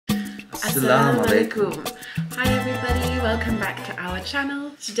Assalamu alaikum. Hi everybody, welcome back to our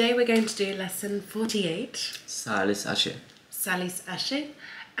channel. Today we're going to do lesson 48, Salis Ashe. Salis Ashe,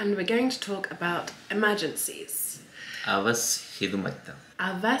 and we're going to talk about emergencies. Avas Hidumatta.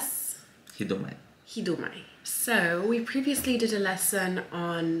 Avas Hidumai. hidumai. So we previously did a lesson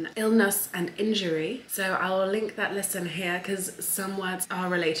on illness and injury, so I'll link that lesson here because some words are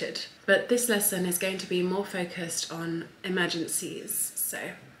related. But this lesson is going to be more focused on emergencies. So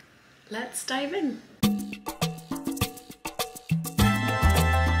let's dive in.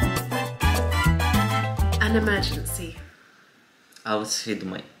 An emergency. Avas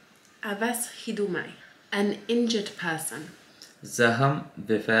Hidumai. Avas hidumai. An injured person. Zaham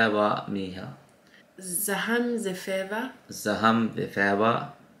Vifava Miha. Zaham zefeva. Zaham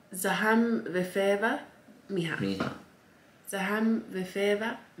Vifava Zaham vefeva miha. Miha. Zaham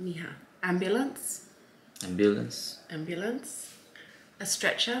vefeva miha. Ambulance. Ambulance. Ambulance. A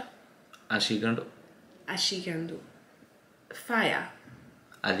stretcher. Ashigandu. Ashigandu. Fire.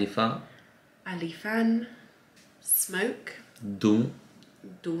 Alifa. Alifan. Smoke. Dum.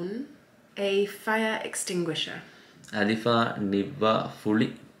 Dun. A fire extinguisher. Alifa Niva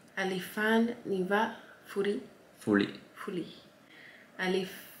Fuli. Alifan niva furi. Fuli. Fuli.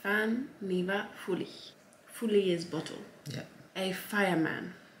 Alifan niva fuli. Fuli is bottle. Yeah. A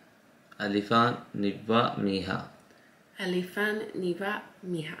fireman. Alifa Niva Miha. Alifan niva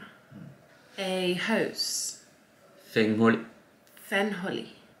miha. A hose. Fengholi. Fenholi.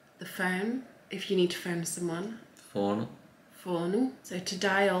 The phone, if you need to phone someone. Phone. Phonu. So to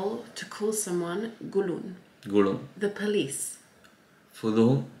dial, to call someone, gulun. Gulum. The police.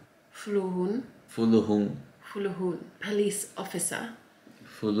 Fuduhum. Fluhun. Fuduhum. Fuluhun. Police officer.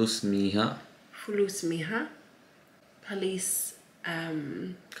 Fulus Miha. Fulus miha. Police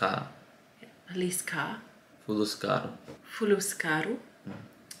Ka. police car. Fulus Karu. Fulus karu.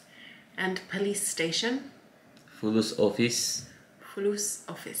 And police station. Fulus Office. Fulus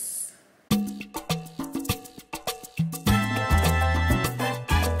office.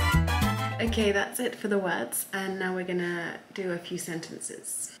 Okay, that's it for the words, and now we're gonna do a few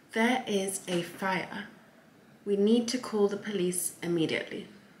sentences. There is a fire. We need to call the police immediately.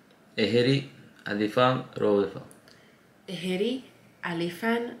 Eheri Alifam Rovefa. Eheri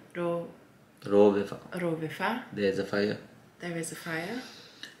alifan Rovefa. rovefa. There's a fire. There is a fire.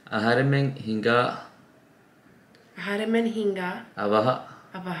 Aharemen Hinga Harimen hinga Avaha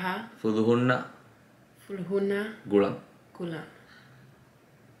avaha Fuduhunna fulhuna Gulam. gula.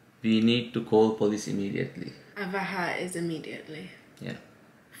 We need to call police immediately. Avaha is immediately. Yeah.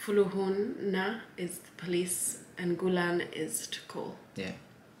 Fuluhunna is the police, and gulan is to call. Yeah.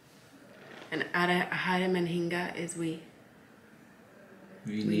 And harimen hinga is we.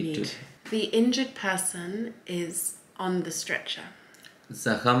 We need to. The injured person is on the stretcher.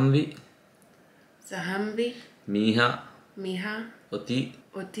 Zahamvi Zahamvi Miha miha Oti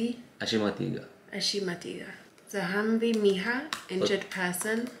oti Ashimatiga. ashimatiga. Zahamvi miha, injured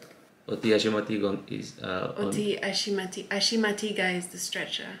person. Oti Ashimatiga is on. Oti ashimati. Ashimatiga is the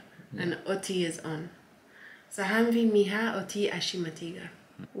stretcher, and oti is on. Zahamvi miha oti ashimatiga.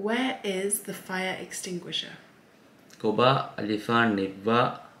 Where is the fire extinguisher? Koba Alifan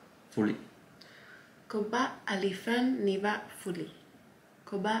Niva Fuli. Koba alifan niva fuli.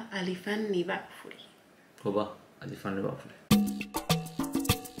 Koba alifan niva fuli. Koba Alifan Niva Fuli.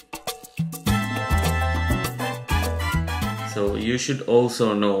 So you should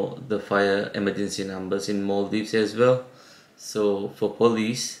also know the fire emergency numbers in Maldives as well. So for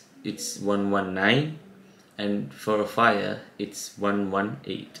police it's 119, and for a fire it's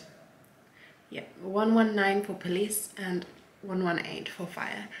 118. Yeah, 119 for police and 118 for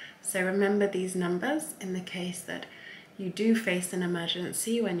fire. So remember these numbers in the case that you do face an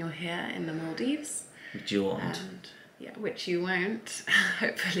emergency when you're here in the Maldives. Which you want. And yeah, which you won't,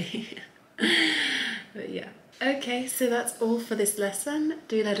 hopefully. But yeah. Okay, so that's all for this lesson.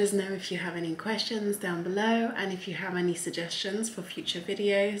 Do let us know if you have any questions down below, and if you have any suggestions for future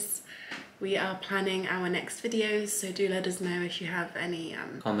videos. We are planning our next videos, so do let us know if you have any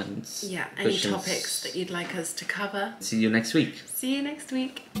Comments. yeah, any questions. topics that you'd like us to cover. See you next week. See you next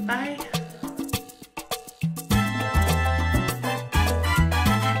week. Bye.